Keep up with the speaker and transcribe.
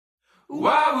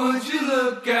Why would you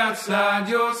look outside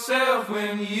yourself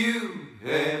when you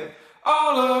have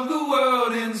all of the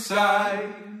world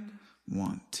inside?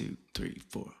 1, 2, 3,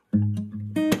 4.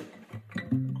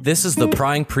 This is the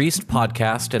Prying Priest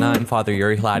podcast, and I'm Father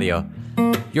Yuri Hladio.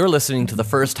 You're listening to the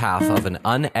first half of an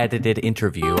unedited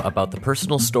interview about the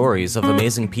personal stories of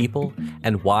amazing people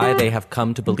and why they have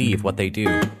come to believe what they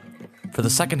do. For the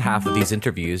second half of these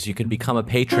interviews, you can become a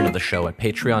patron of the show at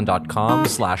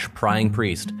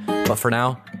patreon.com/pryingpriest. But for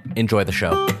now, enjoy the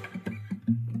show.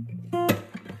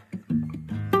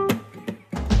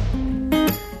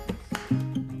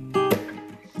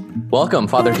 Welcome,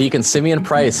 Father Deacon Symeon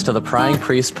Price, to the Prying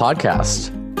Priest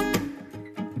podcast.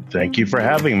 Thank you for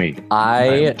having me.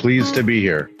 I'm pleased to be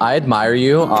here. I admire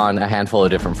you on a handful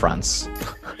of different fronts.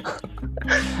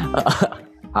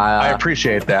 I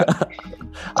appreciate that.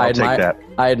 I'll take that.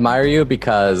 I admire you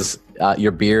because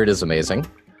your beard is amazing,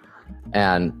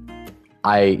 and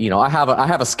I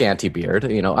have a scanty beard.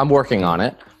 I'm working on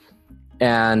it,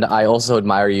 and I also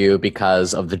admire you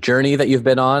because of the journey that you've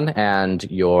been on, and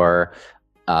your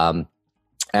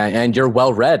and you're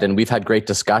well read, and we've had great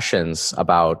discussions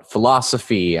about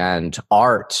philosophy and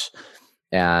art,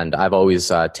 and I've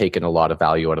always taken a lot of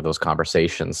value out of those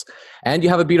conversations. And you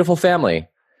have a beautiful family.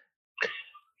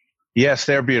 Yes,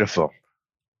 they're beautiful,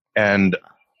 and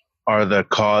are the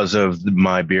cause of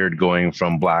my beard going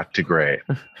from black to gray.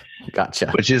 Gotcha.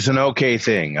 Which is an okay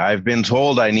thing. I've been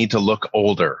told I need to look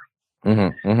older.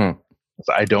 Mm-hmm, mm-hmm.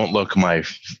 I don't look my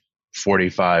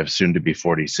 45, soon to be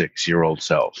 46-year-old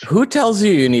self. Who tells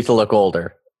you need to look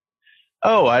older?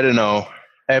 Oh, I don't know.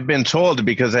 I've been told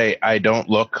because I don't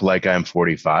look like I'm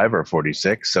 45 or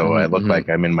 46, so I look like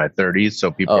I'm in my 30s.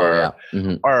 So people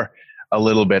are a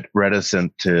little bit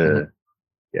reticent to.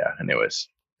 Yeah. Anyways.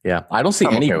 Yeah, I don't see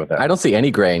any. Okay, I don't see any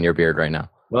gray in your beard right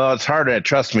now. Well, it's hard to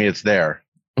trust me. It's there.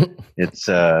 It's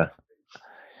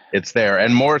there,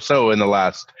 and more so in the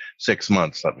last 6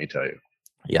 months. Let me tell you.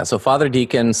 Yeah. So, Father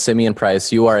Deacon Symeon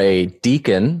Price, you are a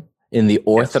deacon in the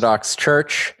Orthodox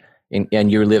Church,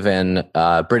 and you live in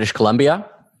British Columbia.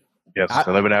 Yes, I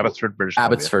live in Abbotsford, British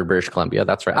Columbia. Abbotsford, British Columbia.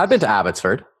 That's right. I've been to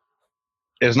Abbotsford.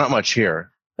 There's not much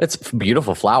here. It's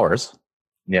beautiful flowers.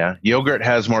 Yeah, yogurt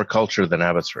has more culture than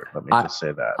Abbotsford. Let me just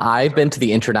say that. I've been to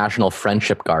the International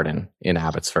Friendship Garden in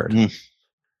Abbotsford.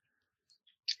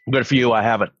 Good for you. I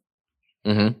haven't.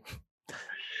 Mm-hmm.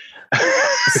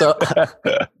 So,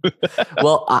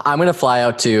 well, I'm going to fly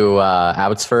out to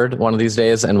Abbotsford one of these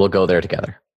days, and we'll go there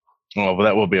together. Oh, well,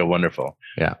 that will be a wonderful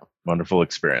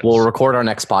experience. We'll record our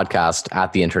next podcast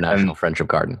at the International Friendship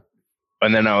Garden.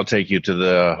 And then I'll take you to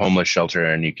the homeless shelter,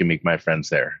 and you can meet my friends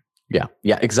there. Yeah,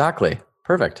 exactly.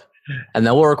 Perfect. And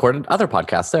then we'll record other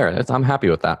podcasts there. I'm happy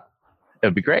with that.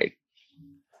 It'd be great.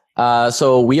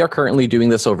 So we are currently doing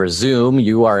this over Zoom.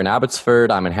 You are in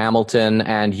Abbotsford, I'm in Hamilton,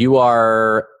 and you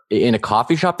are in a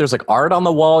coffee shop. There's like art on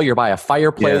the wall. You're by a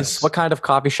fireplace. Yes. What kind of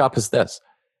coffee shop is this?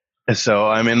 So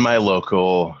I'm in my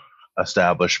local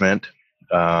establishment,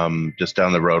 just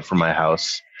down the road from my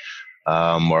house,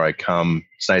 where I come.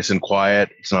 It's nice and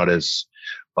quiet. It's not as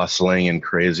bustling and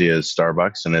crazy as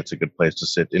Starbucks, and it's a good place to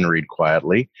sit and read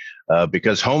quietly,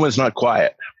 because home is not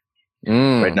quiet.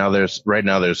 Right now there's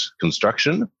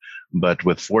construction, but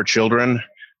with 4 children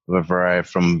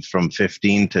from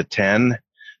 15 to 10,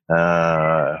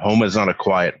 home is not a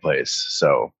quiet place.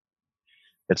 So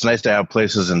it's nice to have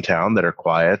places in town that are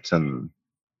quiet and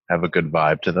have a good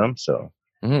vibe to them. So,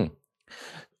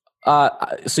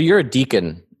 so you're a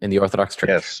deacon in the Orthodox Church.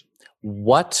 Yes.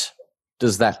 What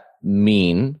does that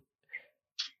mean?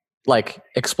 Like,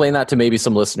 explain that to maybe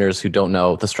some listeners who don't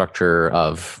know the structure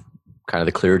of kind of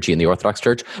the clergy in the Orthodox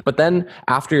Church. But then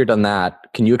after you're done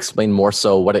that, can you explain more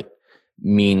so what it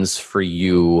means for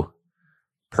you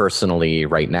personally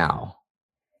right now?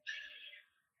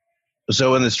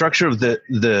 So in the structure of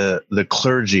the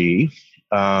clergy,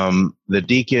 the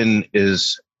deacon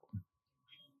is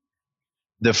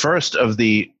the first of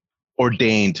the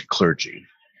ordained clergy.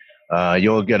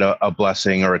 You'll get a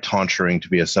blessing or a tonsuring to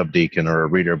be a subdeacon or a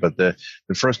reader, but the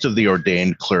first of the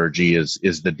ordained clergy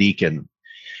is the deacon.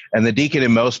 And the deacon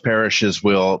in most parishes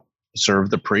will serve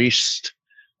the priest,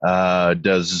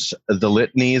 does the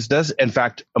litanies, does in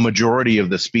fact a majority of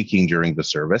the speaking during the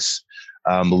service,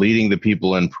 leading the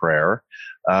people in prayer.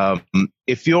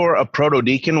 If you're a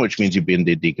proto-deacon, which means you've been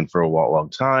the deacon for a long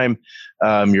time,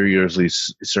 you're usually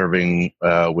serving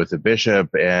with the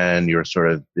bishop, and you're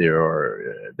sort of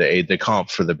the aide de camp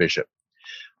for the bishop.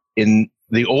 In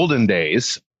the olden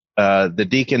days, the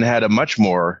deacon had a much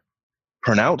more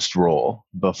pronounced role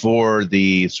before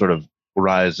the sort of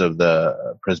rise of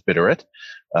the presbyterate.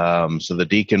 So the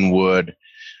deacon would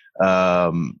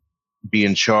be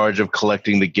in charge of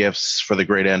collecting the gifts for the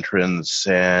great entrance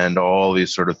and all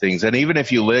these sort of things. And even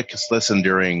if you listen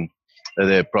during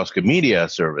the proskomedia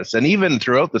service, and even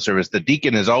throughout the service, the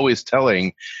deacon is always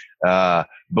telling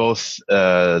both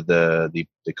the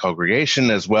congregation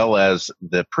as well as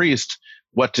the priest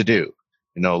what to do.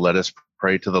 Let us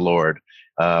pray to the Lord,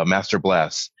 Master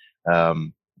bless.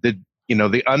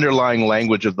 The underlying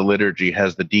language of the liturgy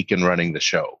has the deacon running the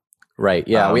show. Right.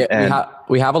 Yeah.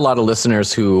 We have a lot of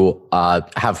listeners who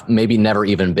have maybe never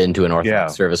even been to an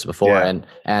Orthodox service before,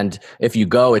 and if you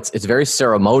go, it's very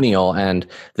ceremonial, and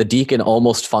the deacon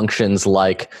almost functions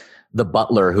like the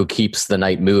butler who keeps the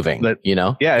night moving. The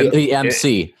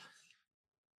MC.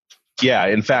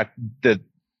 In fact,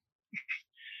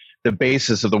 the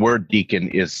basis of the word deacon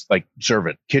is like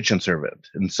servant, kitchen servant,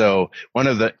 and so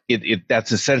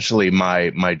that's essentially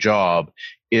my job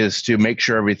is to make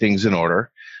sure everything's in order.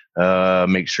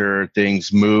 Make sure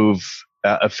things move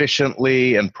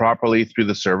efficiently and properly through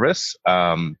the service,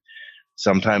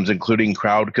 sometimes including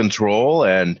crowd control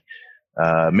and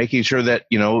making sure that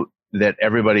that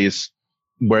everybody's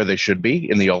where they should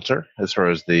be in the altar, as far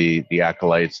as the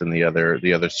acolytes and the other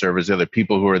servers, the other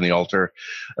people who are in the altar,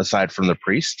 aside from the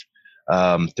priest,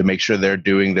 to make sure they're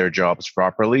doing their jobs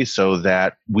properly, so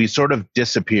that we sort of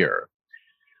disappear.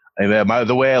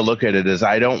 The way I look at it is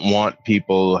I don't want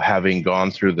people having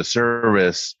gone through the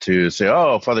service to say,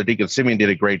 oh, Father Deacon Symeon did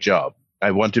a great job.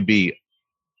 I want to be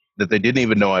that they didn't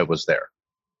even know I was there.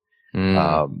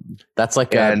 That's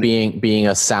like being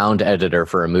a sound editor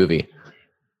for a movie.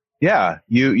 Yeah,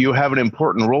 you have an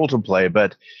important role to play,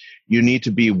 but you need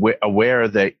to be aware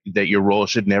that your role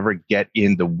should never get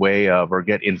in the way of or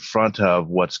get in front of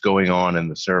what's going on in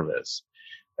the service.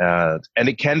 And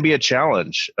it can be a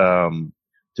challenge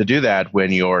to do that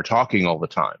when you're talking all the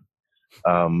time.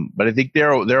 But I think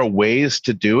there are ways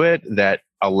to do it that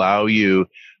allow you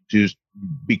to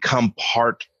become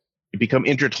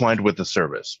intertwined with the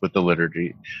service, with the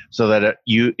liturgy, so that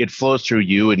it flows through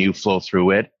you and you flow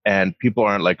through it, and people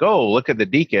aren't like, oh, look at the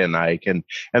deacon.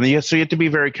 So you have to be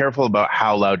very careful about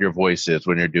how loud your voice is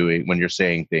when you're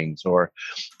saying things, or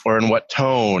in what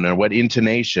tone or what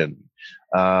intonation.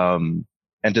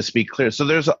 And to speak clear. So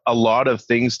there's a lot of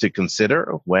things to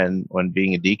consider when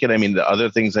being a deacon. I mean, the other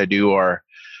things I do are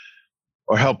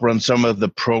help run some of the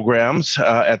programs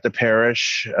at the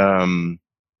parish,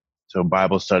 so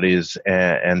Bible studies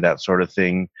and that sort of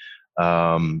thing.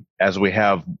 As we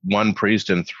have one priest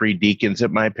and 3 deacons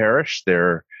at my parish,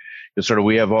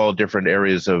 we have all different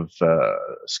areas of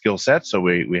skill sets. So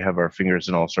we have our fingers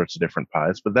in all sorts of different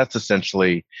pies. But that's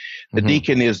essentially the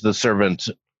deacon is the servant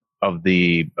of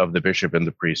the bishop and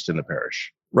the priest in the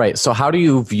parish. Right. So how do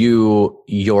you view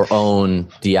your own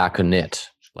diaconate?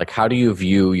 Like, how do you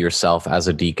view yourself as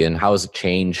a deacon? How has it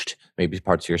changed maybe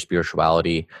parts of your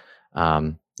spirituality?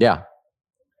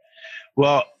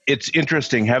 Well, it's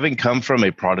interesting, having come from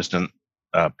a Protestant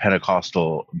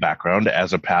Pentecostal background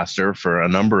as a pastor for a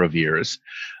number of years,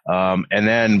 and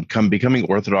then becoming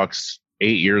Orthodox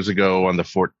 8 years ago on the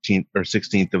 14th or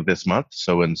 16th of this month.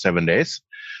 So in 7 days,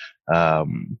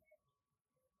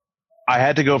 I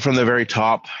had to go from the very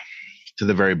top to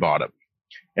the very bottom.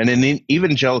 And in the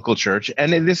evangelical church,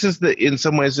 and in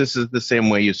some ways, this is the same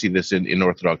way you see this in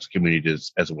Orthodox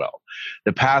communities as well.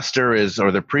 The pastor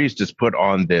or the priest is put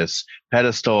on this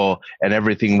pedestal, and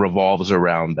everything revolves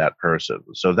around that person.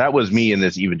 So that was me in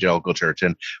this evangelical church.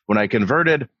 And when I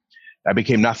converted, I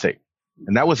became nothing.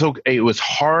 And that was okay. It was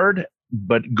hard,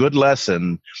 but good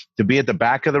lesson to be at the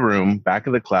back of the room, back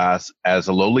of the class, as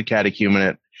a lowly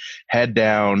catechumenate, head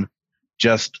down,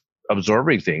 just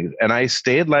absorbing things. And I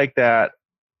stayed like that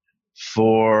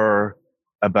for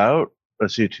about,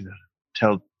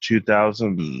 till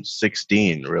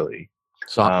 2016, really.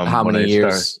 So how many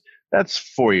years? That's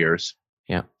 4 years.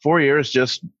 Yeah. 4 years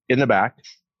just in the back.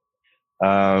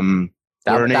 That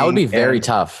would be very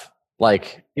tough.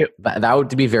 Like, that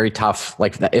would be very tough.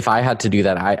 Like, if I had to do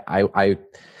that, I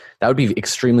that would be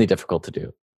extremely difficult to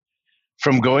do.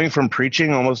 From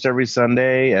preaching almost every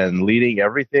Sunday and leading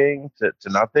everything to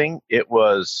nothing, it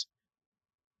was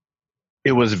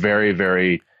very,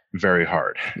 very, very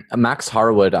hard. Max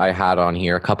Harwood I had on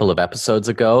here a couple of episodes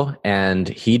ago, and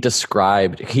he had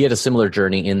a similar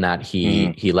journey in that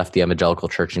he left the evangelical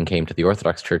church and came to the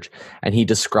Orthodox Church, and he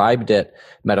described it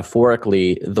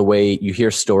metaphorically the way you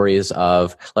hear stories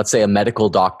of, let's say, a medical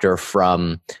doctor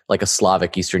from like a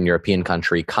Slavic Eastern European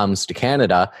country comes to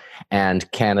Canada, and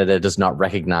Canada does not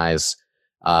recognize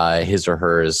his or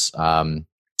hers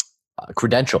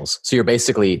credentials. So you're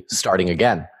basically starting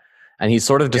again. And he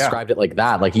sort of described it like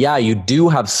that. Like, yeah, you do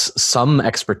have some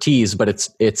expertise, but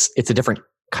it's a different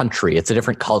country, it's a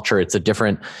different culture, it's a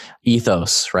different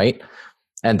ethos, right?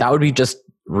 And that would be just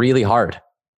really hard.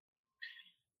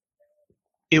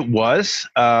 It was.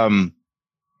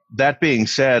 That being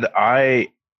said, I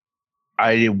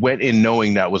went in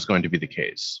knowing that was going to be the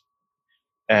case,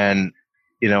 and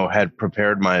had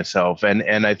prepared myself,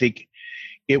 and I think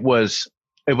it was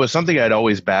something I'd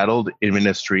always battled in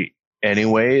ministry,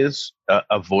 anyways,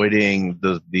 avoiding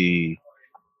the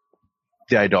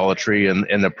idolatry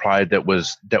and the pride that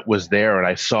was there, and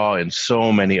I saw in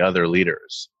so many other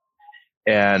leaders,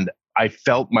 and I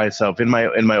felt myself in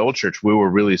my old church. We were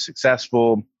really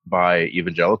successful by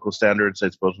evangelical standards. I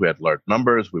suppose we had large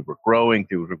numbers. We were growing.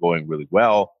 Things were going really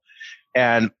well,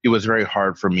 and it was very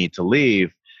hard for me to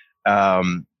leave.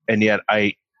 And yet,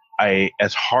 I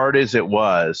as hard as it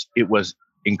was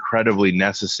incredibly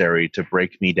necessary to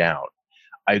break me down.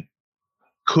 I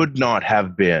could not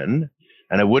have been,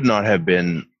 and I would not have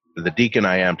been the deacon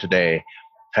I am today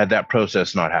had that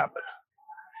process not happened.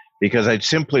 Because I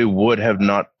simply would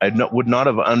not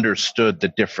have understood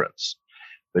the difference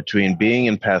between being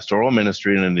in pastoral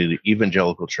ministry in the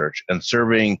evangelical church and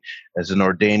serving as an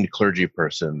ordained clergy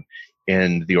person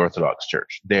in the Orthodox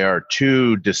Church. They are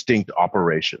two distinct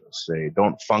operations. They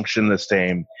don't function the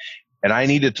same. And I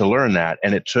needed to learn that,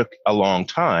 and it took a long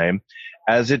time,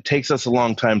 as it takes us a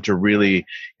long time to really,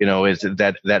 is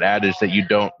that adage that you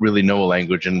don't really know a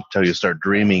language until you start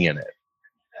dreaming in it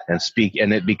and speak,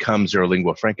 and it becomes your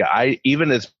lingua franca.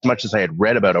 Even as much as I had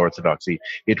read about Orthodoxy,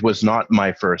 it was not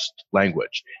my first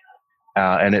language.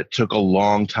 And it took a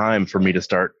long time for me to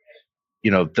start,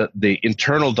 the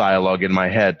internal dialogue in my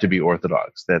head to be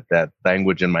Orthodox, that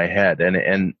language in my head.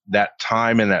 And that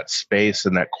time and that space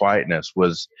and that quietness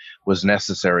was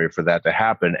necessary for that to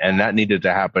happen. And that needed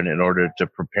to happen in order to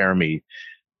prepare me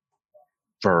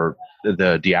for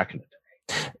the diaconate.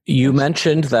 You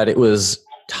mentioned that it was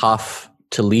tough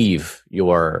to leave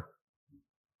your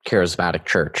charismatic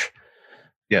church.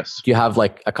 Yes. Do you have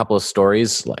like a couple of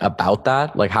stories about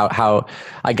that? Like how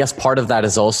I guess part of that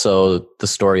is also the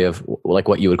story of like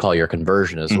what you would call your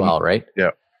conversion as well, right?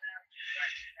 Yeah.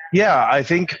 Yeah, I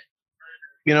think,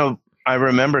 I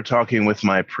remember talking with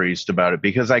my priest about it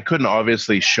because I couldn't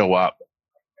obviously show up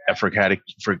for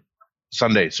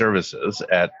Sunday services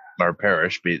at our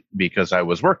parish because I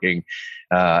was working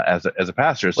as a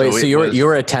pastor. Wait, so you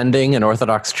were attending an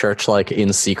Orthodox church like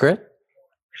in secret?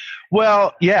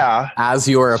 Well, yeah, as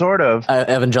you were sort of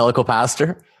evangelical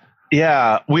pastor.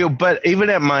 Yeah, but even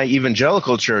at my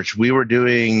evangelical church, we were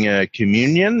doing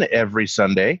communion every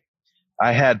Sunday.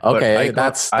 I had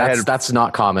that's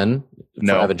not common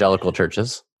for evangelical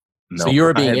churches. No, so you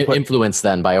were being influenced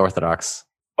then by Orthodox.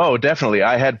 Oh, definitely.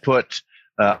 I had put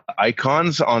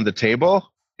icons on the table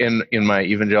in my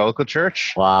evangelical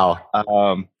church. Wow.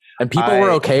 And people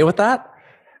were okay with that?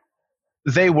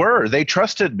 They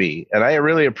trusted me, and I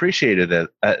really appreciated that.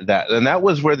 And that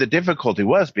was where the difficulty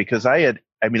was, because I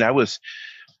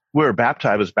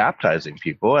was baptizing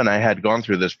people, and I had gone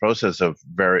through this process of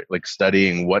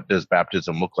studying what does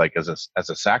baptism look like as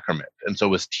a sacrament. And so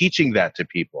was teaching that to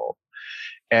people.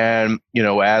 And,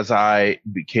 as I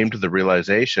came to the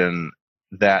realization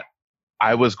that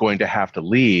I was going to have to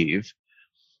leave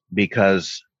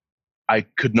because I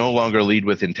could no longer lead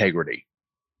with integrity.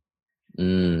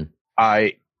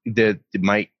 My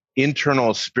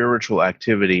internal spiritual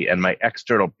activity and my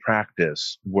external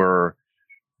practice were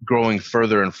growing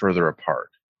further and further apart.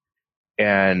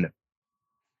 And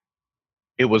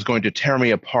it was going to tear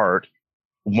me apart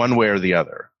one way or the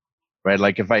other, right?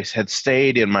 Like if I had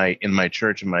stayed in my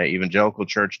church, in my evangelical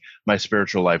church, my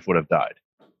spiritual life would have died.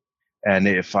 And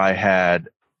if I had,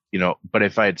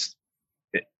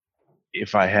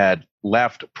 if I had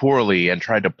left poorly and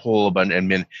tried to pull a bunch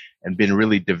and been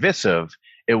really divisive,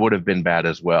 it would have been bad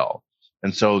as well.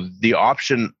 And so the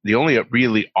only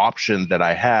really option that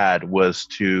I had was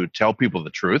to tell people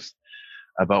the truth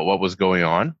about what was going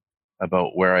on,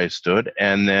 about where I stood,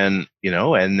 and then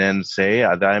say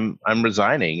I'm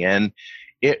resigning. And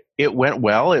it went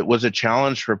well. It was a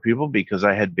challenge for people because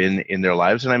I had been in their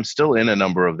lives, and I'm still in a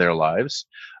number of their lives.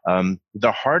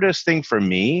 The hardest thing for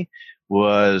me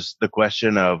was the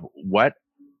question of what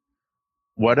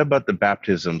about the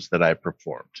baptisms that I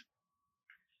performed?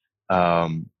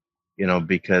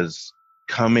 Because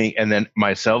coming and then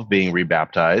myself being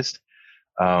rebaptized,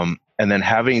 and then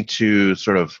having to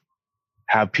sort of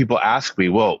have people ask me,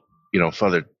 well,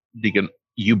 Father Deacon,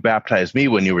 you baptized me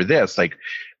when you were this,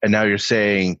 and now you're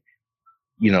saying,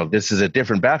 this is a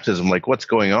different baptism. Like, what's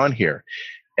going on here?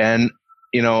 And,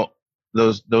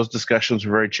 those discussions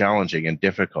were very challenging and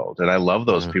difficult. And I love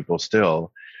those people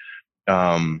still.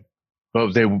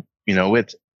 But they,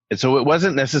 so it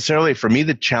wasn't necessarily, for me,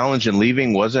 the challenge in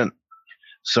leaving wasn't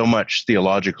so much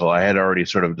theological. I had already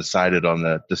sort of decided on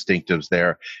the distinctives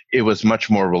there. It was much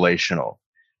more relational,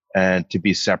 and to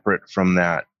be separate from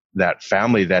that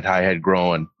family that I had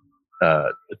grown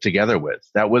together with.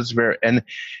 That was very, and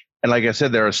like I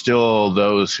said, there are still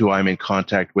those who I'm in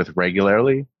contact with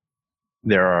regularly.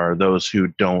 There are those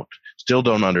who still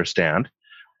don't understand.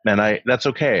 And that's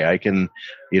okay. I can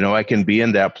be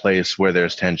in that place where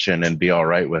there's tension and be all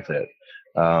right with it.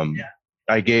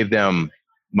 I gave them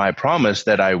my promise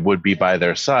that I would be by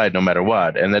their side no matter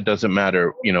what. And that doesn't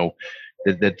matter,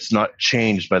 that's not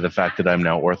changed by the fact that I'm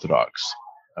now Orthodox.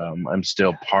 I'm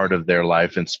still part of their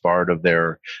life and part of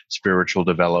their spiritual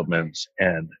development,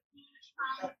 and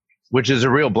which is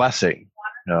a real blessing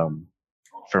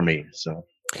for me. So,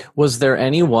 was there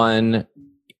anyone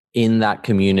in that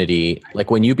community,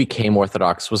 like when you became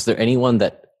Orthodox, was there anyone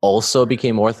that also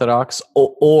became Orthodox?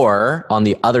 Or on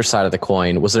the other side of the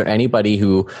coin, was there anybody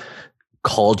who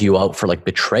called you out for like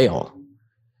betrayal?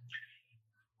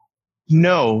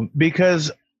 No,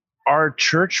 because our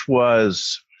church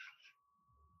was...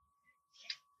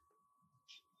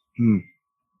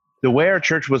 the way our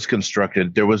church was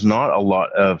constructed, there was not a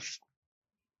lot of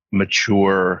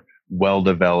mature,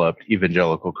 well-developed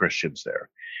evangelical Christians there.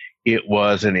 It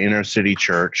was an inner city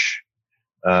church.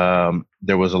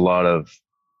 There was a lot of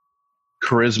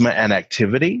charisma and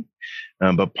activity,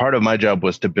 but part of my job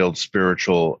was to build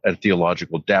spiritual and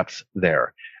theological depth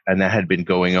there, and that had been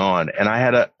going on. And I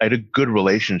had a good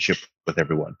relationship with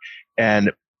everyone,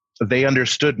 and they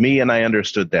understood me, and I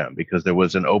understood them because there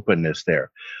was an openness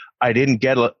there. I didn't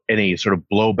get any sort of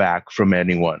blowback from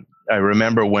anyone. I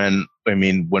remember when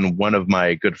one of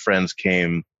my good friends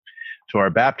came to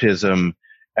our baptism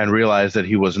and realized that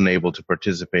he wasn't able to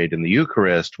participate in the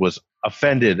Eucharist, was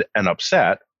offended and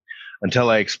upset until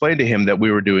I explained to him that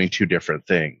we were doing two different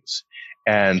things.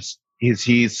 And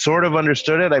he sort of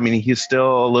understood it. I mean, he's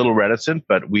still a little reticent,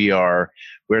 but we're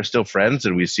still friends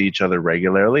and we see each other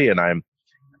regularly, and I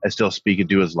still speak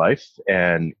into his life,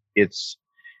 and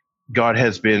God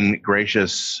has been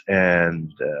gracious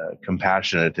and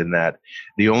compassionate in that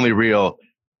the only real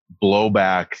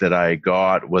blowback that I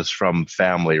got was from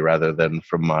family rather than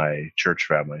from my church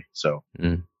family. So,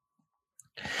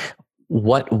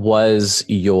 what was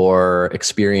your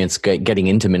experience getting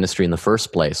into ministry in the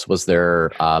first place? Was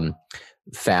there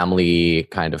family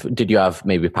did you have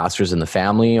maybe pastors in the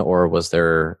family, or was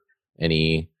there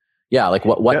any,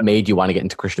 what made you want to get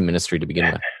into Christian ministry to begin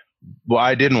with? Well,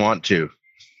 I didn't want to.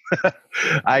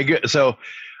 I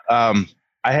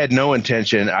had no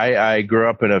intention. I grew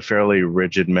up in a fairly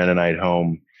rigid Mennonite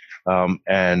home,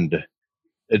 and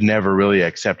never really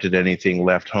accepted anything.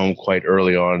 Left home quite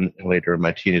early on, later in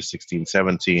my teenage 16,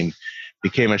 17,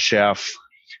 became a chef,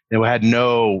 and had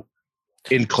no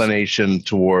inclination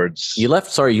towards... You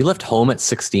left home at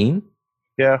 16?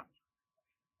 Yeah.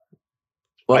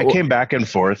 I came back and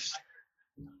forth.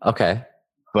 Okay.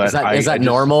 But is that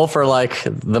normal for like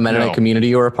the Mennonite community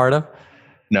you were a part of?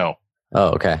 No. Oh,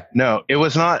 okay. No, it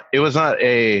was not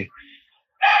a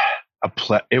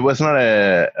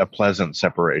pleasant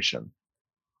separation.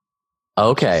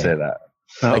 Okay. Say that.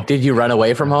 Like, did you run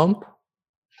away from home?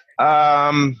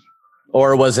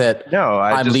 Or was it? No,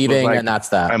 I'm leaving, and that's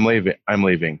that. I'm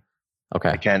leaving.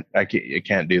 Okay. I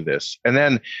can't do this. And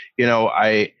then,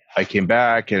 I came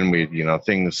back, and we,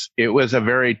 things. It was a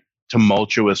very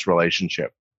tumultuous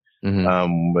relationship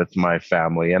with my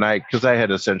family, and because I had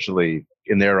essentially,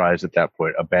 in their eyes at that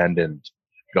point, abandoned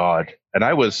God, and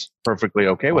I was perfectly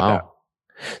okay with that.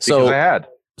 So I had.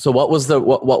 So what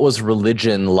was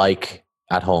religion like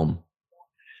at home?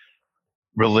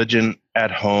 Religion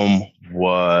at home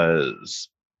was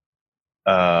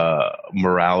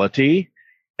morality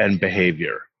and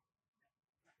behavior,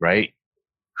 right?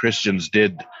 Christians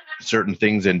did certain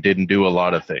things and didn't do a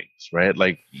lot of things, right?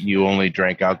 Like, you only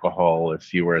drank alcohol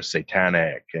if you were a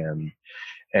satanic, and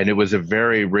it was a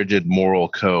very rigid moral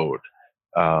code,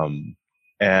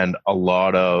 and a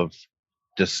lot of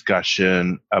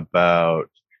discussion about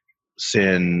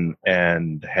sin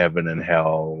and heaven and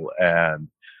hell and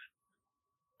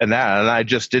I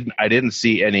just didn't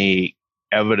see any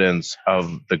evidence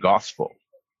of the gospel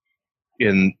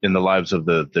in the lives of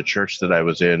the church that I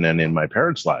was in and in my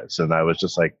parents' lives. And I was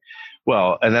just like,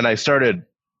 well, and then I started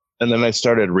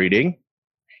reading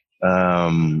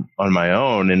on my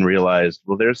own and realized,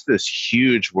 well, there's this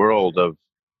huge world of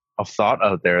thought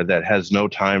out there that has no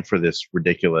time for this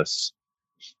ridiculous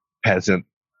peasant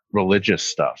religious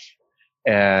stuff.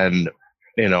 And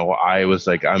I was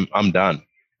like, I'm done.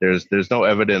 There's no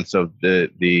evidence of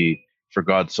the for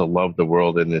God so loved the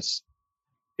world in this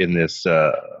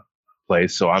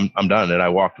place, so I'm done, and I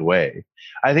walked away.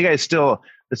 I think I still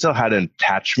had an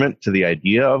attachment to the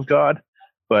idea of God,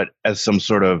 but as some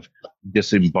sort of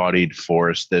disembodied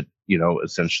force that,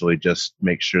 essentially just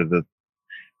makes sure that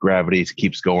gravity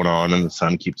keeps going on and the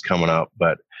sun keeps coming up.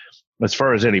 But as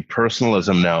far as any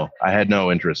personalism, no, I had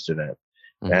no interest in it.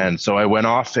 Mm-hmm. And so I went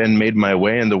off and made my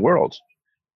way in the world.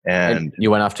 And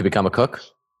you went off to become a cook?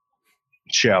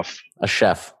 Chef. A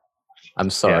chef. I'm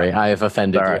sorry. Yeah. I have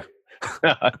offended you.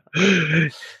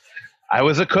 I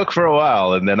was a cook for a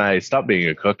while, and then I stopped being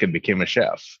a cook and became a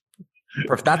chef.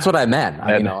 That's what I meant.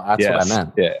 That's what I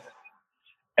meant. Yeah.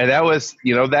 And that was,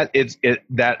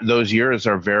 that those years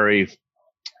are very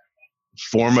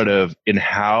formative in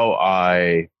how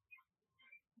I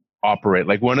operate.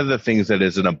 Like, one of the things that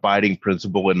is an abiding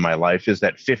principle in my life is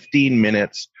that 15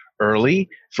 minutes early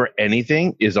for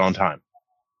anything is on time.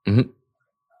 Mm-hmm.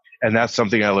 And that's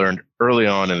something I learned early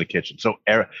on in the kitchen. So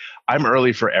I'm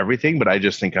early for everything, but I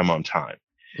just think I'm on time,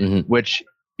 mm-hmm. which,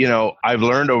 I've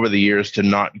learned over the years to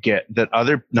not get that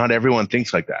not everyone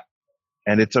thinks like that,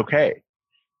 and it's okay.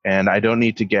 And I don't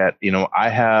need to get, I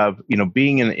have,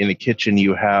 being in the kitchen,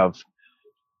 you have,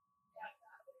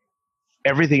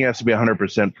 everything has to be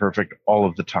 100% perfect all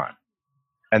of the time.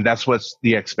 And that's what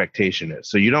the expectation is.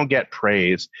 So you don't get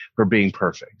praise for being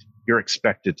perfect. You're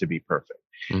expected to be perfect.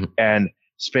 Mm-hmm. And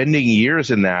spending years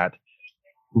in that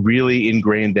really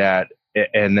ingrained that.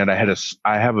 And then I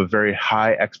have a very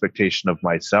high expectation of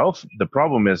myself. The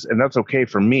problem is, and that's okay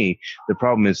for me, the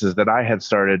problem is that I had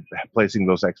started placing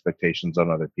those expectations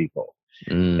on other people.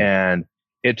 And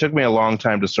it took me a long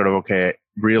time to sort of,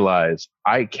 realize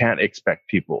I can't expect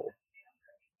people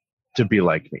to be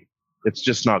like me. It's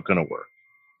just not going to work.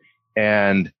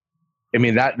 And I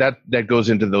mean, that goes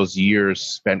into those years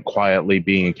spent quietly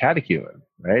being a catechumen,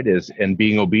 right? And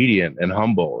being obedient and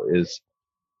humble is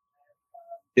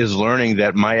learning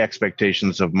that my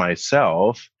expectations of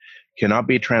myself cannot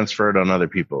be transferred on other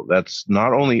people. That's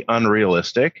not only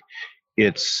unrealistic,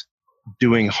 it's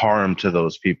doing harm to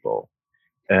those people.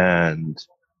 And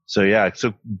so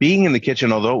being in the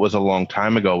kitchen, although it was a long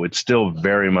time ago, it's still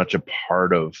very much a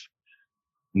part of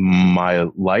my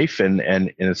life. And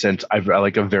in a sense, I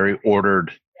like a very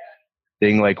ordered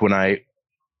thing. Like when I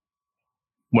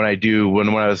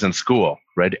was in school,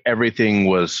 right? Everything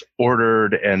was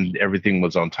ordered and everything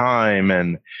was on time.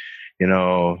 And,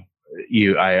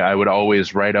 I would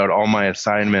always write out all my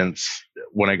assignments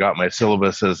when I got my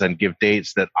syllabuses and give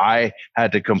dates that I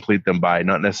had to complete them by,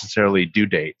 not necessarily due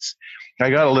dates. I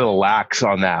got a little lax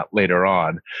on that later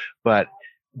on, but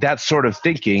that sort of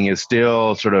thinking is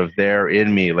still sort of there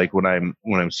in me. Like when I'm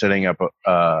setting up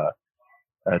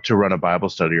to run a Bible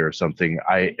study or something,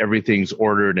 everything's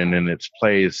ordered and in its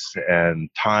place, and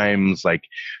times, like,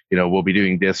 we'll be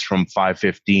doing this from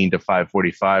 5:15 to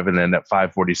 5:45, and then at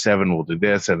 5:47 we'll do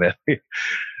this, and then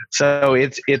so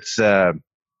it's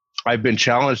I've been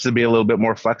challenged to be a little bit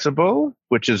more flexible,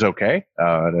 which is okay,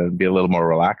 to be a little more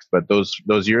relaxed. But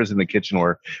those years in the kitchen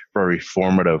were very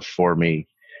formative for me,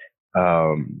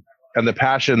 and the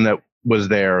passion that was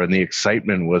there and the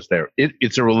excitement was there.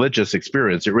 It's a religious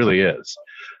experience. It really is.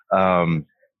 But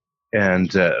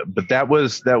that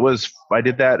was, I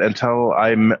did that until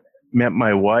I met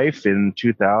my wife in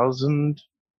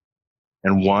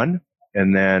 2001.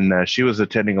 And then she was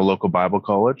attending a local Bible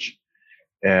college.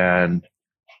 And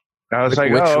I was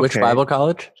which Bible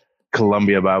college?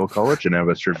 Columbia Bible College in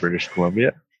Abbotsford, British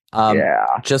Columbia.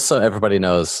 Just so everybody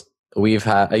knows, we've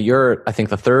had you're, I think,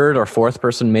 the third or fourth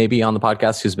person maybe on the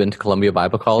podcast who's been to Columbia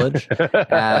Bible College,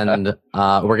 and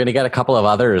we're going to get a couple of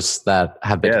others that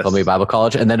have been to Columbia Bible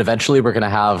College, and then eventually we're going to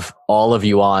have all of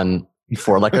you on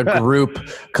for like a group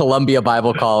Columbia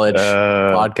Bible College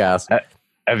podcast.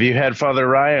 Have you had Father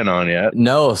Ryan on yet?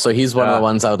 No, so he's one of the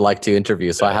ones I would like to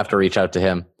interview. So I have to reach out to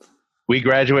him. We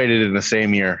graduated in the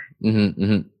same year. Mm-hmm,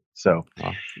 mm-hmm. So,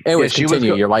 anyways,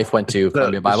 continue. Your wife went to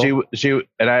Columbia Bible. She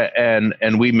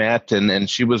and we met, and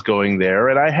she was going there,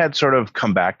 and I had sort of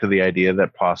come back to the idea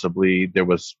that possibly there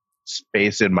was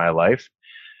space in my life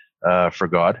for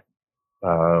God.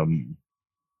 I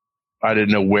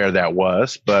didn't know where that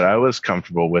was, but I was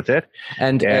comfortable with it.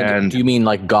 And do you mean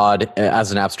like God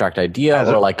as an abstract idea, as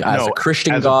a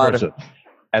Christian God?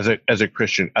 As a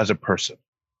Christian, as a person.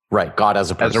 Right, God as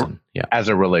a person. As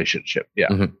a relationship. Yeah.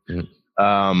 Mm-hmm,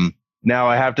 mm-hmm. Now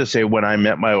I have to say, when I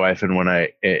met my wife and when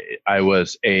I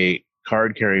was a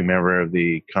card-carrying member of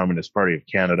the Communist Party of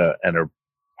Canada and a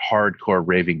hardcore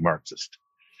raving Marxist.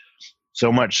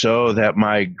 So much so that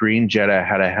my green Jetta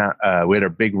had we had a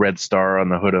big red star on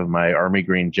the hood of my army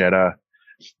green Jetta.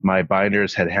 My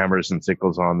binders had hammers and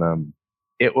sickles on them.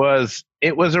 It was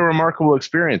a remarkable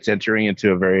experience entering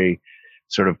into a very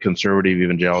sort of conservative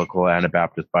evangelical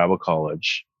Anabaptist Bible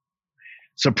college.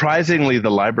 Surprisingly, the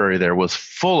library there was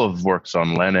full of works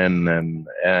on Lenin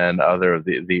and other of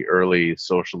the early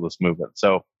socialist movement.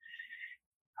 So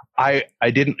I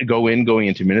didn't going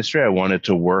into ministry. I wanted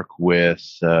to work with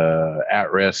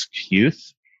at-risk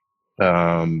youth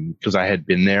because I had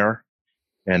been there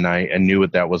and I knew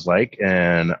what that was like.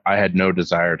 And I had no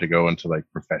desire to go into like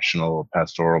professional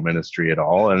pastoral ministry at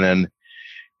all. And then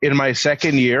in my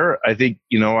second year, I think,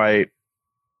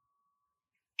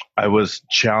 I was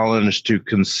challenged to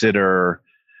consider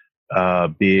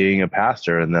being a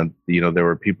pastor. And then, there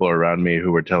were people around me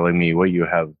who were telling me, well, you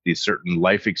have these certain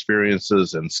life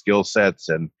experiences and skill sets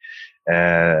and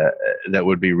that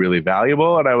would be really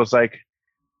valuable. And I was like,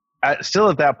 still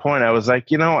at that point, I was like,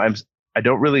 I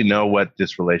don't really know what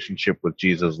this relationship with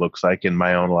Jesus looks like in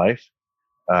my own life.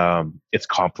 It's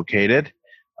complicated.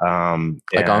 On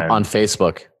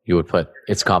Facebook, you would put,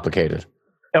 it's complicated.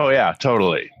 Oh yeah,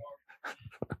 totally.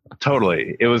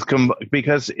 Totally. It was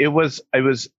because I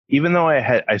was, even though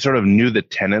I sort of knew the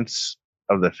tenets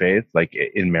of the faith, like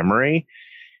in memory,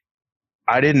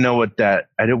 I didn't know what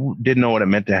it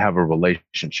meant to have a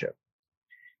relationship.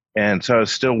 And so I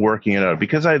was still working it out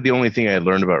because the only thing I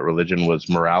learned about religion was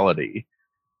morality.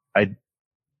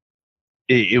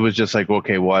 It was just like,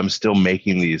 okay, well, I'm still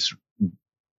making these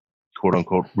quote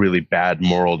unquote really bad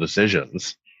moral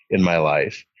decisions in my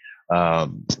life.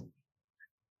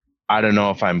 I don't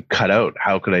know if I'm cut out.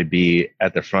 How could I be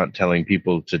at the front telling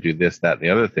people to do this, that, and the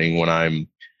other thing when I'm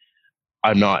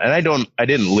not? And I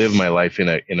didn't live my life in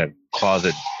a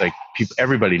closet like people.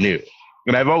 Everybody knew,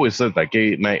 and I've always lived like,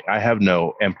 I have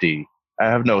no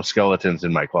skeletons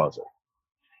in my closet,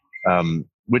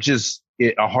 which is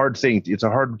a hard thing. It's a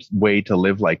hard way to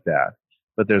live like that,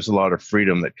 but there's a lot of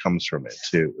freedom that comes from it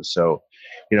too. So,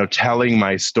 telling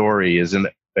my story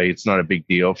it's not a big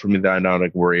deal for me that I don't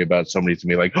like worry about somebody to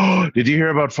me like, oh, did you hear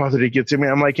about Father Deacon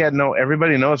Symeon? I'm like, yeah, no,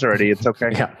 everybody knows already. It's okay.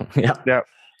 Yeah.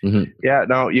 Mm-hmm. Yeah,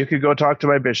 no, you could go talk to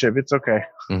my bishop. It's okay.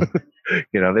 Mm-hmm.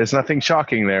 There's nothing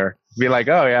shocking there. Be like,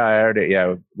 oh yeah, I heard it.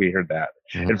 Yeah, we heard that.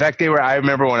 Mm-hmm. In fact, I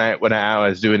remember when I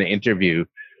was doing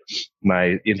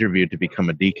my interview to become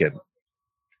a deacon,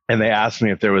 and they asked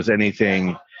me if there was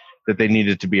anything that they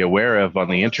needed to be aware of on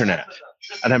the internet.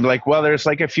 And I'm like, well, there's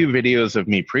like a few videos of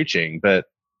me preaching, but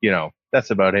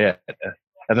that's about it.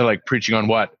 And they're like, preaching on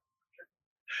what?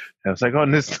 And I was like, oh,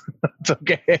 it's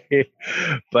okay.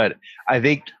 But I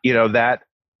think, that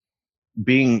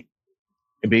being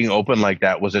open like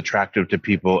that was attractive to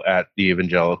people at the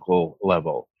evangelical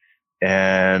level.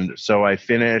 And so I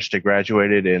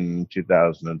graduated in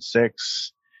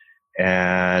 2006.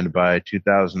 And by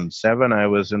 2007, I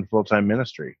was in full-time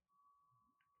ministry.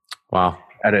 Wow.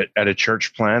 At a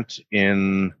church plant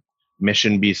in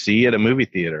Mission, BC, at a movie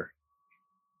theater.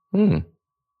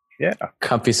 Yeah.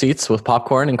 Comfy seats with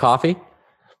popcorn and coffee?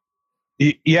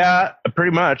 Yeah,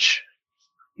 pretty much.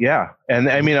 Yeah. And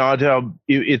I mean, I'll tell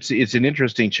you, it's an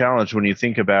interesting challenge when you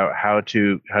think about how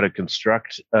to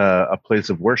construct a place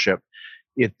of worship.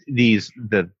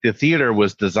 The theater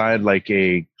was designed like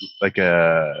a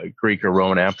Greek or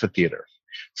Roman amphitheater.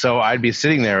 So I'd be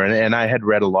sitting there and I had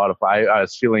read a lot of, I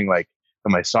was feeling like,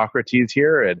 am I Socrates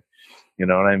here? And,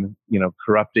 and I'm,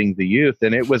 corrupting the youth.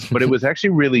 And it was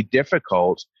actually really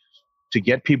difficult to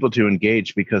get people to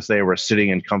engage because they were sitting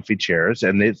in comfy chairs,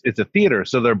 and it's a theater.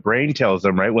 So their brain tells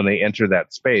them, right, when they enter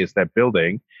that space, that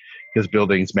building, because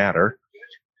buildings matter,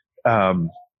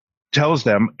 tells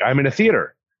them I'm in a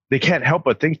theater. They can't help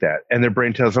but think that. And their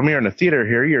brain tells them, you're in a theater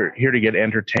here. You're here to get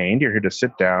entertained. You're here to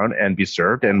sit down and be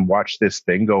served and watch this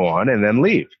thing go on and then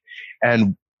leave.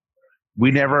 And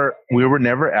we were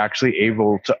never actually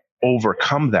able to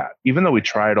overcome that. Even though we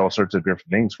tried all sorts of different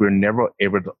things, we were never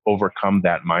able to overcome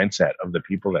that mindset of the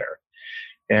people there.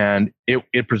 And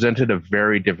it presented a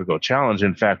very difficult challenge.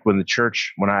 In fact,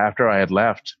 after I had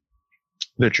left,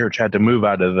 the church had to move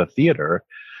out of the theater.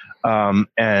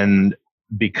 And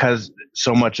because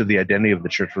so much of the identity of the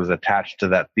church was attached to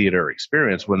that theater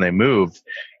experience, when they moved,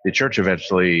 the church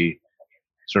eventually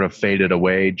sort of faded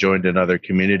away, joined another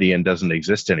community, and doesn't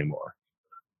exist anymore.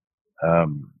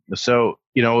 So,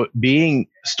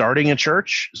 starting a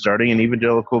church, starting an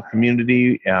evangelical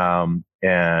community,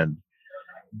 and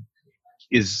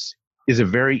is a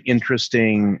very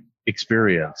interesting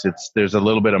experience. There's a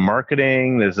little bit of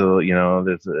marketing.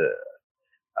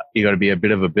 You got to be a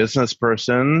bit of a business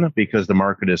person because the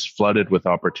market is flooded with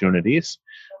opportunities.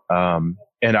 And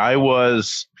I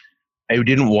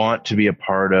didn't want to be a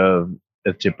part of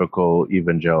a typical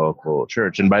evangelical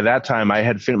church. And by that time I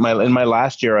had in my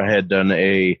last year, I had done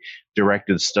a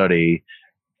directed study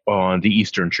on the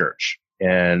Eastern Church.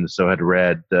 and so had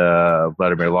read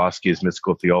Vladimir Lossky's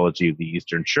Mystical Theology of the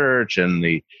Eastern Church and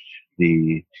the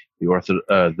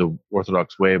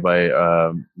Orthodox Way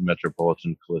by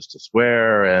Metropolitan Callistus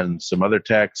Ware, and some other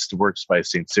text works by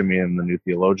Saint Symeon, the New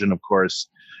Theologian, of course.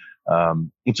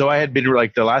 And so I had been,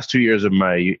 like, the last 2 years of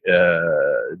my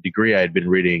degree, I had been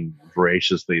reading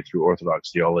voraciously through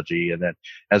Orthodox theology, and then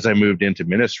as I moved into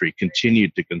ministry,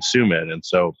 continued to consume it. And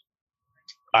so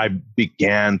I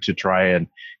began to try and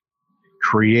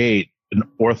create an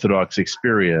Orthodox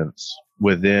experience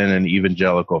within an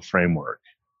evangelical framework.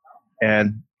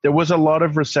 And there was a lot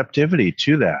of receptivity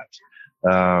to that.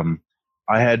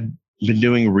 I had been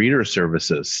doing reader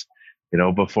services,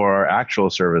 before our actual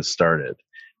service started.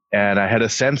 And I had a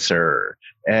censor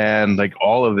and like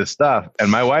all of this stuff.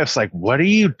 And my wife's like, "What are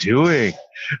you doing?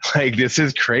 Like, this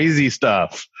is crazy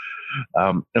stuff."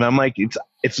 And I'm like,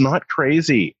 it's not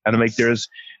crazy. And I'm like, there's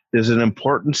an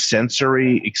important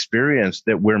sensory experience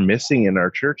that we're missing in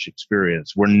our church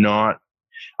experience.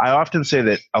 I often say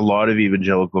that a lot of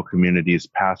evangelical communities,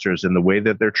 pastors, in the way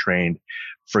that they're trained,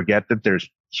 forget that there's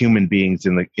human beings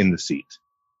in the seat.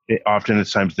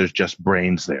 Oftentimes there's just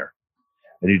brains there.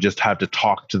 And you just have to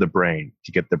talk to the brain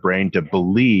to get the brain to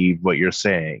believe what you're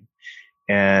saying.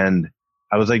 And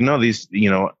I was like, no, these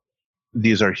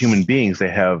are human beings. They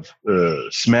have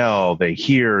smell, they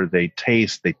hear, they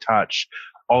taste, they touch.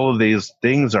 All of these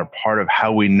things are part of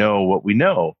how we know what we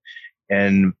know.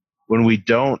 And when we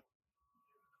don't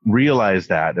realize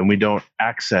that and we don't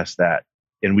access that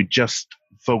and we just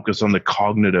focus on the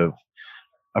cognitive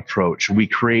approach, we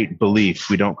create belief.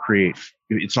 We don't create,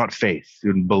 it's not faith.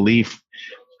 Belief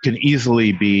can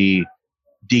easily be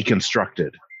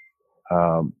deconstructed.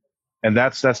 And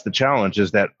that's the challenge,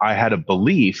 is that I had a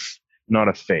belief, not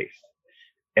a faith.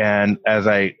 And as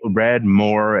I read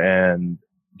more and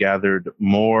gathered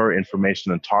more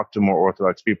information and talked to more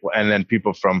Orthodox people, and then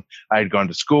people I had gone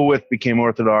to school with became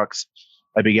Orthodox,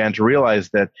 I began to realize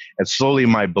that, and slowly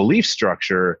my belief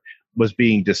structure was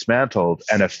being dismantled,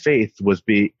 and a faith was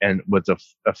being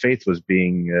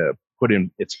put in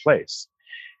its place.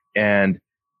 And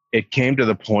it came to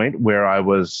the point where I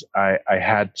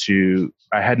had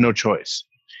no choice.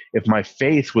 If my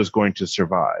faith was going to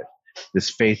survive, this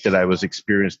faith that I was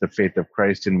experiencing, the faith of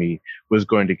Christ in me, was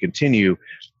going to continue,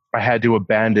 I had to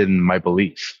abandon my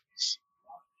beliefs.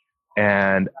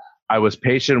 And I was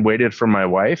patient, waited for my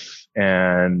wife,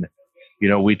 and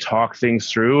we talked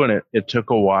things through, and it took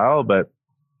a while, but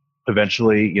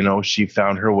eventually, she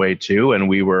found her way too,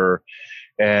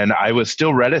 and I was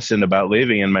still reticent about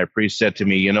leaving. And my priest said to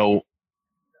me,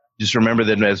 just remember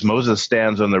that as Moses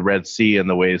stands on the Red Sea and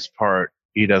the waves part,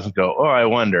 he doesn't go, "Oh, I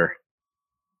wonder."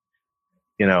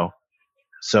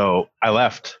 So I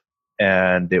left,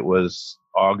 and it was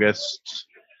August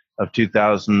of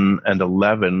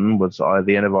 2011, was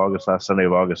the end of August, last Sunday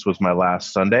of August was my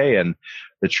last Sunday. And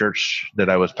the church that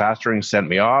I was pastoring sent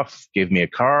me off, gave me a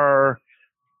car,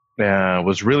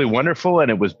 was really wonderful,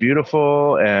 and it was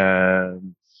beautiful.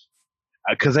 And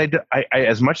because I,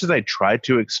 as much as I tried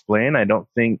to explain, I don't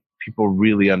think people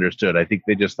really understood. I think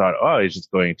they just thought, "Oh, he's just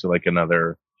going to like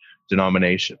another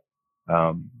denomination."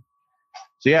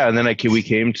 So yeah, and then we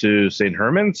came to St.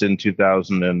 Herman's in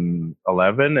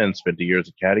 2011 and spent a year as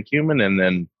a catechumen. And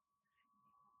then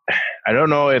I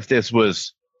don't know if this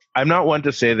was, I'm not one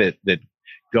to say that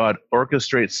God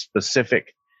orchestrates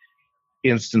specific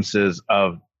instances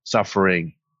of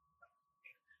suffering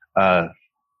to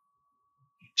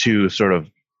sort of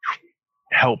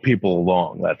help people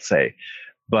along, let's say.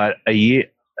 But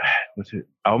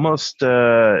almost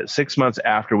 6 months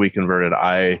after we converted,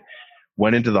 I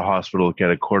went into the hospital to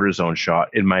get a cortisone shot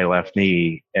in my left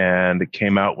knee, and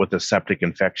came out with a septic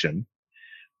infection,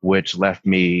 which left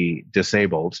me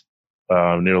disabled,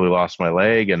 nearly lost my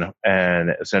leg, and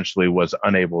essentially was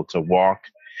unable to walk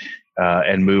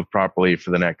and move properly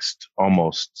for the next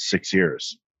almost 6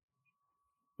 years,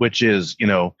 which is,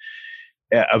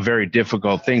 a very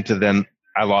difficult thing to then.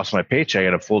 I lost my paycheck. I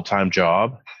had a full-time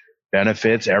job,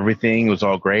 benefits, everything was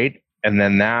all great. And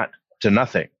then that to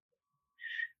nothing.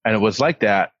 And it was like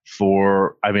that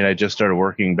I just started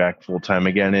working back full-time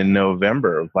again in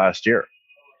November of last year.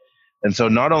 And so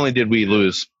not only did we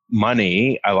lose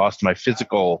money, I lost my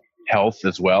physical health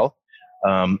as well.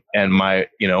 And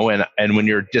when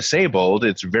you're disabled,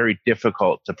 it's very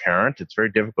difficult to parent. It's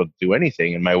very difficult to do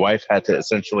anything. And my wife had to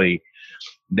essentially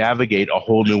navigate a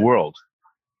whole new world,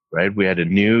 right? We had a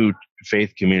new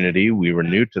faith community. We were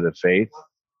new to the faith.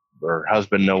 Her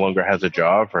husband no longer has a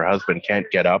job. Her husband can't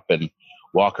get up and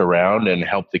walk around and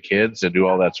help the kids and do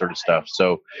all that sort of stuff.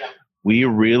 So we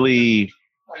really,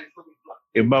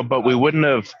 but we wouldn't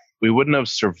have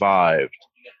survived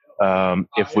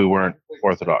if we weren't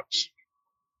Orthodox.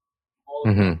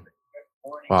 Mm-hmm.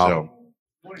 Wow.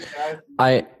 So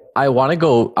I want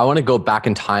to go back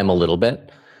in time a little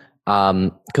bit,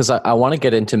 because I want to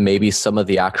get into maybe some of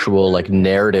the actual like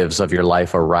narratives of your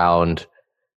life around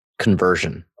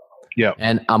conversion. yeah.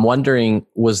 And I'm wondering,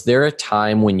 was there a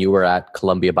time when you were at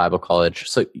Columbia Bible College?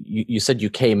 So you said you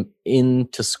came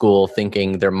into school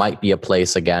thinking there might be a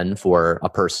place again for a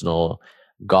personal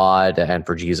God and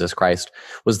for Jesus Christ.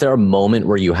 Was there a moment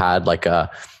where you had like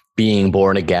a being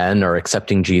born again or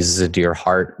accepting Jesus into your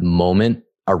heart moment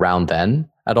around then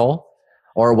at all?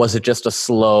 Or was it just a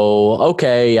slow,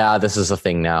 okay, yeah, this is a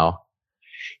thing now?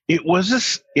 It was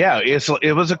this. Yeah,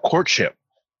 it was a courtship.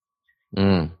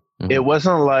 Mm-hmm. It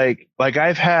wasn't like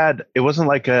it wasn't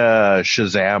like a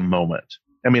Shazam moment.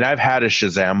 I mean, I've had a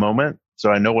Shazam moment, so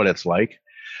I know what it's like,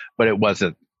 but it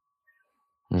wasn't.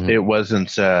 Mm-hmm. It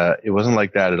wasn't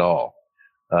like that at all.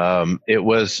 It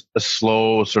was a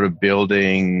slow sort of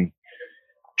building,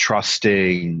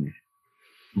 trusting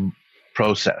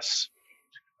process.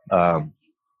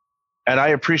 And I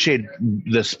appreciate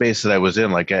the space that I was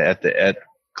in, like at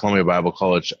Columbia Bible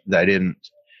College, that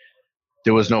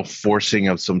there was no forcing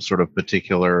of some sort of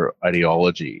particular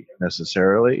ideology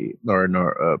necessarily, nor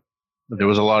there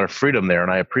was a lot of freedom there,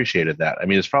 and I appreciated that. I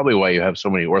mean, it's probably why you have so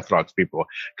many Orthodox people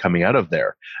coming out of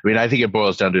there. I mean, I think it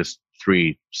boils down to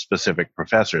 3 specific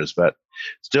professors, but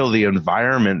still the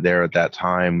environment there at that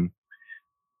time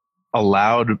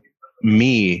allowed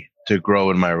me to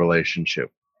grow in my relationship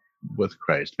with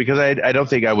Christ, because I don't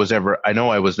think I was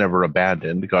never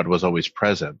abandoned. God was always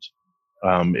present.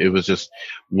 It was just,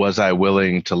 was I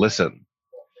willing to listen?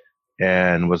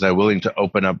 And was I willing to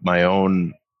open up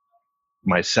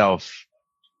myself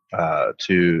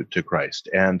to Christ?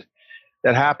 And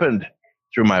that happened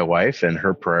through my wife and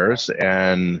her prayers,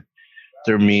 and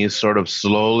through me sort of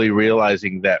slowly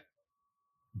realizing that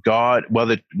God,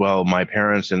 my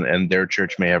parents and their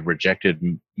church may have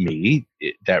rejected me.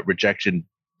 That rejection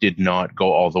did not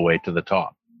go all the way to the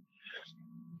top.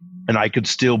 And I could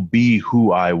still be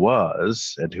who I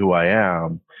was and who I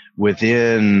am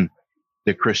within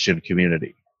the Christian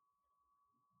community.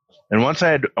 And once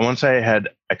I had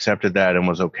accepted that and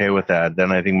was okay with that,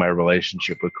 then I think my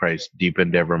relationship with Christ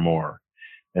deepened ever more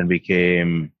and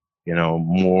became,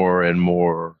 more and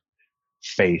more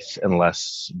faith and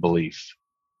less belief.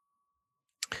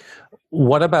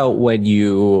 What about when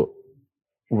you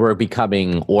were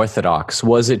becoming Orthodox?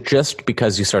 Was it just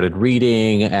because you started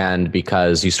reading and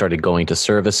because you started going to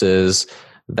services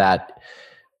that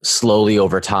slowly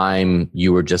over time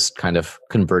you were just kind of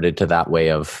converted to that way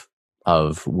of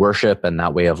worship and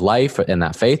that way of life and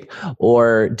that faith?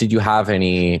 Or did you have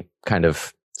any kind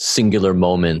of singular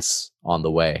moments on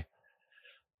the way?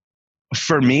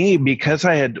 For me, because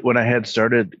when I had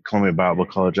started Columbia Bible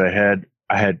College, I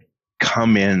had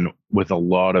come in with a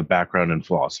lot of background in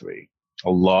philosophy, a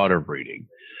lot of reading,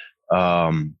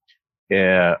 on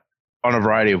a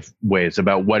variety of ways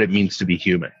about what it means to be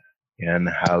human and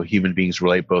how human beings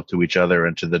relate both to each other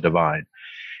and to the divine.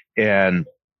 And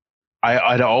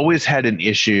I'd always had an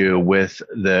issue with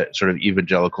the sort of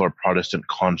evangelical or Protestant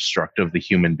construct of the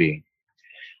human being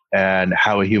and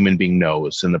how a human being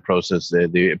knows in the process,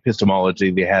 the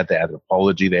epistemology they had, the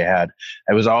anthropology they had.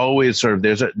 I was always sort of,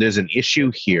 there's an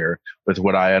issue here with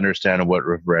what I understand and what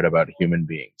we've read about human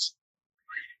beings.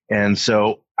 And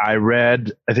so I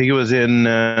read, I think it was in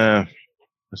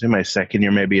my second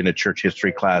year, maybe in a church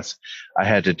history class, I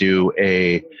had to do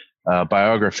a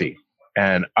biography.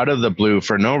 And out of the blue,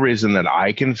 for no reason that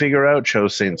I can figure out,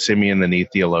 chose St. Symeon the Neat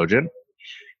Theologian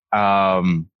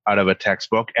out of a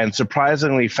textbook, and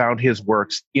surprisingly found his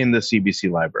works in the CBC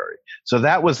library. So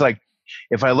that was like,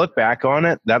 if I look back on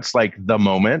it, that's like the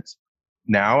moment.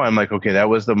 Now I'm like, okay, that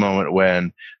was the moment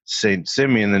when St.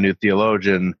 Symeon the New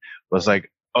Theologian was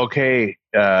like, okay,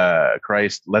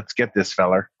 Christ, let's get this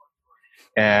feller.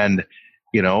 And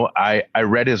I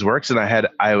read his works, and I had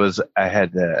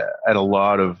a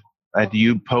lot of,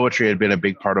 poetry had been a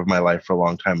big part of my life for a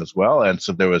long time as well. And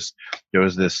so there was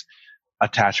this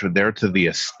attachment there to the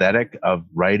aesthetic of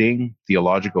writing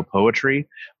theological poetry,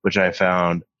 which I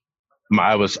found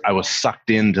I was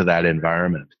sucked into that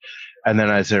environment. And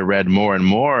then as I read more and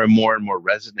more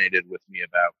resonated with me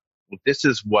about, well, this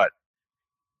is what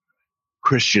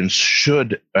Christians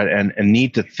should and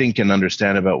need to think and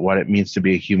understand about what it means to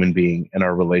be a human being and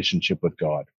our relationship with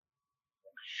God.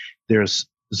 There's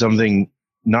something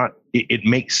it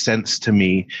makes sense to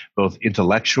me both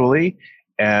intellectually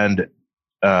and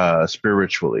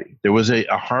spiritually. There was a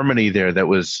harmony there that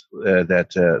was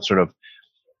sort of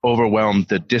overwhelmed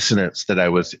the dissonance that I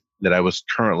was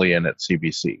currently in at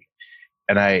CBC.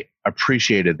 and I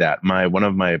appreciated that. One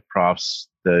of my profs,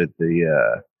 who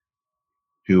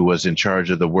was in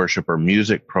charge of the worship or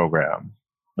music program,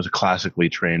 was a classically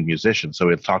trained musician. So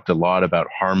he talked a lot about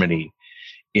harmony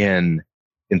in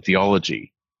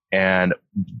theology. And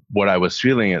what I was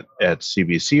feeling at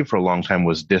CBC for a long time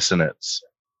was dissonance.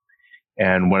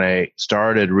 And when I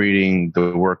started reading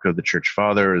the work of the church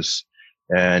fathers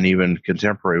and even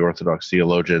contemporary Orthodox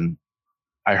theologian,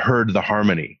 I heard the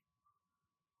harmony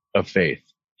of faith.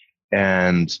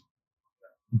 And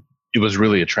it was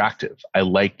really attractive. I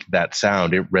liked that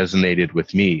sound. It resonated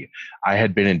with me. I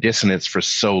had been in dissonance for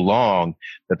so long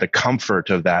that the comfort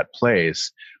of that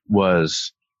place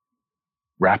was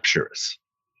rapturous.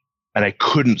 And I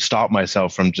couldn't stop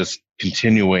myself from just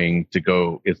continuing to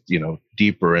go,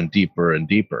 deeper and deeper and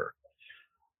deeper.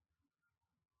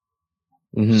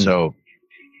 Mm-hmm. So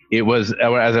it was,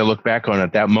 as I look back on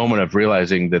it, that moment of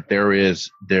realizing that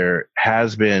there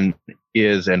has been,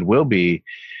 is, and will be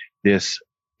this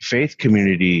faith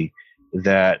community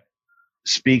that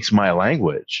speaks my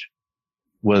language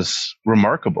was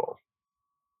remarkable.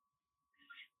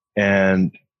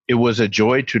 And it was a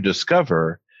joy to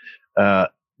discover.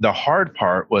 The hard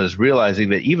part was realizing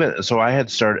that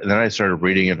I started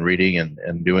reading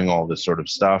and doing all this sort of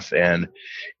stuff. And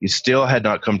you still had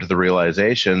not come to the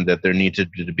realization that there needed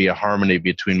to be a harmony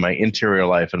between my interior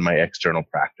life and my external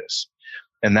practice.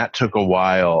 And that took a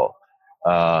while,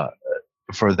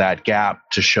 for that gap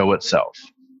to show itself.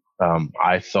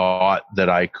 I thought that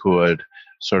I could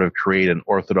sort of create an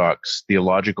Orthodox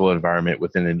theological environment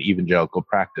within an evangelical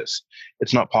practice.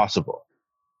 It's not possible.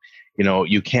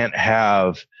 You can't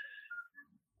have,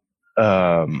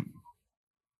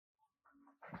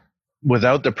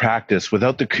 without the practice,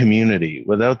 without the community,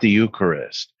 without the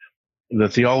Eucharist, the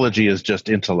theology is just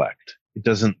intellect.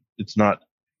 It's not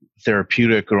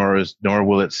therapeutic, nor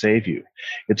will it save you.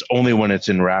 It's only when it's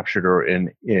enraptured or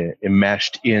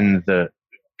enmeshed in the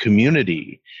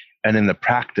community and in the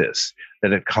practice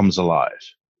that it comes alive.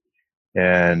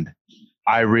 And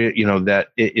that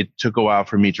it took a while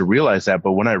for me to realize that,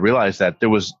 but when I realized that, there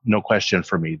was no question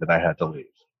for me that I had to leave.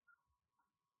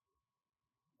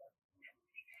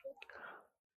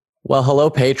 Well, hello,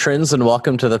 patrons, and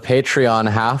welcome to the Patreon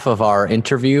half of our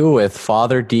interview with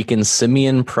Father Deacon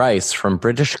Symeon Price from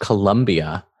British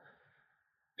Columbia.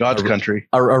 God's country.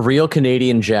 A real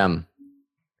Canadian gem.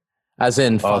 As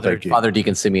in, Father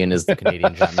Deacon Symeon is the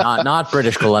Canadian gem, not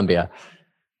British Columbia.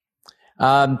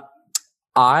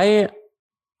 I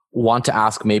want to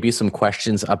ask maybe some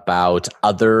questions about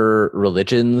other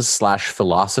religions /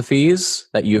 philosophies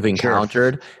that you've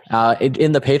encountered. Sure.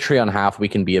 In the Patreon half, we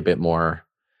can be a bit more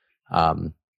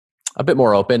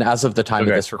open. As of the time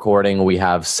of this recording, we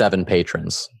have 7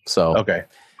 patrons. So, okay.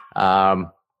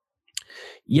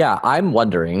 Yeah, I'm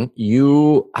wondering,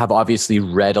 you have obviously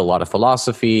read a lot of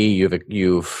philosophy.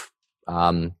 You've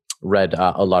read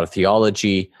a lot of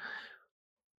theology.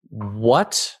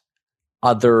 What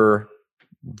other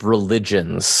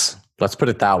religions, let's put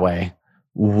it that way,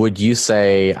 would you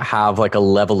say have like a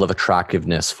level of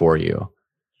attractiveness for you?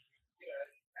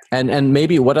 And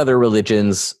maybe what other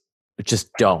religions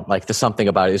just don't? Like, there's something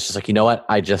about it. It's just like, you know what?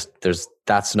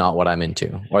 That's not what I'm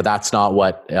into, or that's not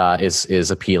what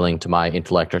is appealing to my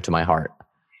intellect or to my heart.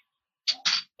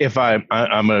 If I'm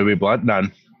going to be blunt,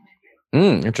 none.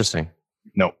 Interesting.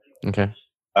 No. Okay.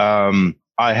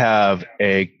 I have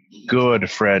a good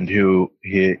friend I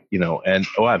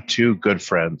have 2 good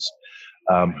friends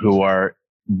who are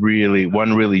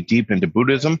one really deep into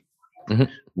Buddhism, mm-hmm.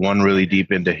 one really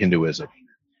deep into Hinduism.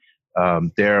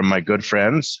 They're my good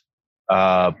friends.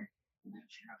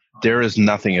 There is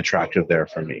nothing attractive there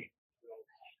for me.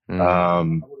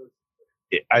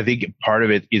 I think part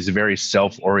of it is very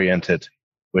self-oriented,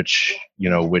 which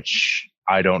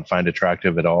I don't find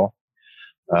attractive at all.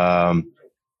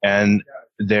 And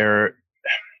they're,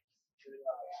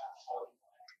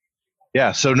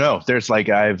 so no, there's like,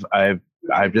 I've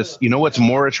just, what's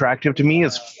more attractive to me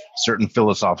is certain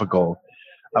philosophical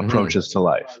approaches to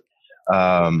life.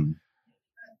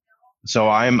 So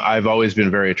I've always been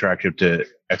very attracted to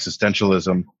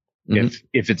existentialism,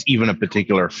 if it's even a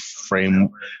particular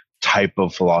frame type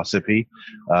of philosophy.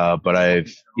 But I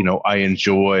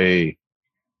enjoy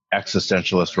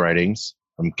existentialist writings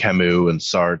from Camus and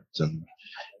Sartre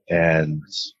and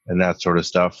that sort of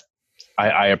stuff.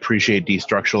 I appreciate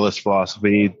destructuralist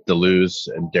philosophy, Deleuze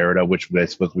and Derrida, which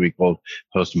is supposed to be called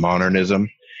postmodernism.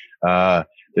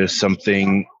 There's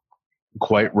something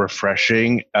quite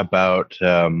refreshing about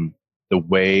the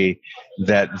way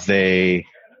that they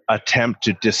attempt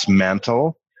to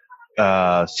dismantle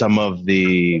some of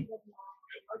the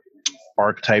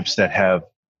archetypes that have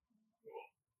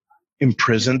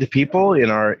imprisoned people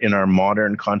in our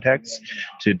modern context,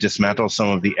 to dismantle some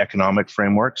of the economic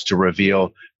frameworks, to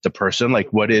reveal the person. Like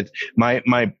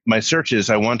my search is,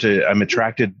 I'm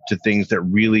attracted to things that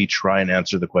really try and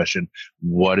answer the question,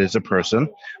 what is a person?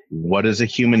 What is a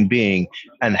human being?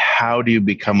 And how do you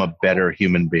become a better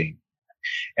human being?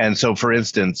 And so, for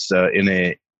instance,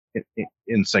 in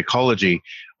psychology,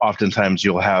 oftentimes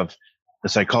you'll have the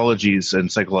psychologies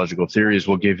and psychological theories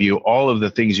will give you all of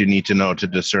the things you need to know to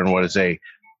discern what is a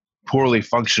poorly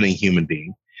functioning human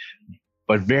being.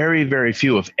 But very, very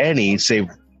few, if any, save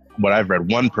what I've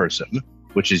read, one person,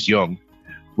 which is Jung,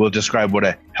 will describe what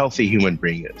a healthy human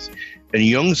being is. And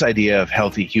Jung's idea of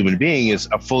healthy human being is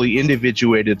a fully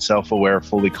individuated, self-aware,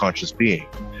 fully conscious being,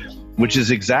 which is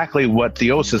exactly what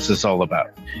theosis is all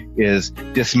about, is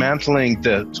dismantling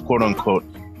the quote-unquote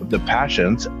the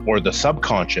passions or the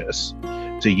subconscious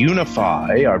to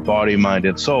unify our body, mind,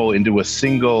 and soul into a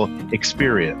single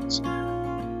experience.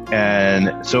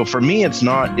 And so for me, it's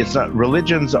not,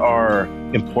 religions are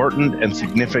important and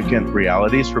significant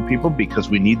realities for people because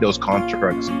we need those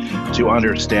constructs to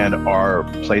understand our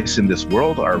place in this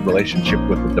world, our relationship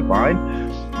with the divine.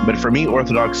 But for me,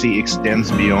 orthodoxy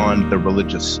extends beyond the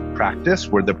religious practice,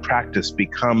 where the practice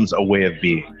becomes a way of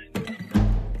being.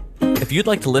 If you'd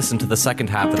like to listen to the second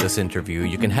half of this interview,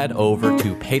 you can head over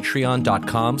to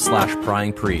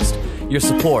patreon.com/pryingpriest. Your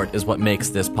support is what makes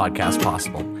this podcast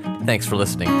possible. Thanks for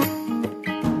listening.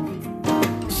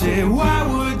 Say, why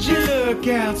would you look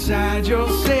outside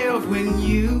yourself when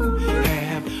you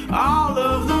have all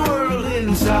of the world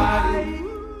inside?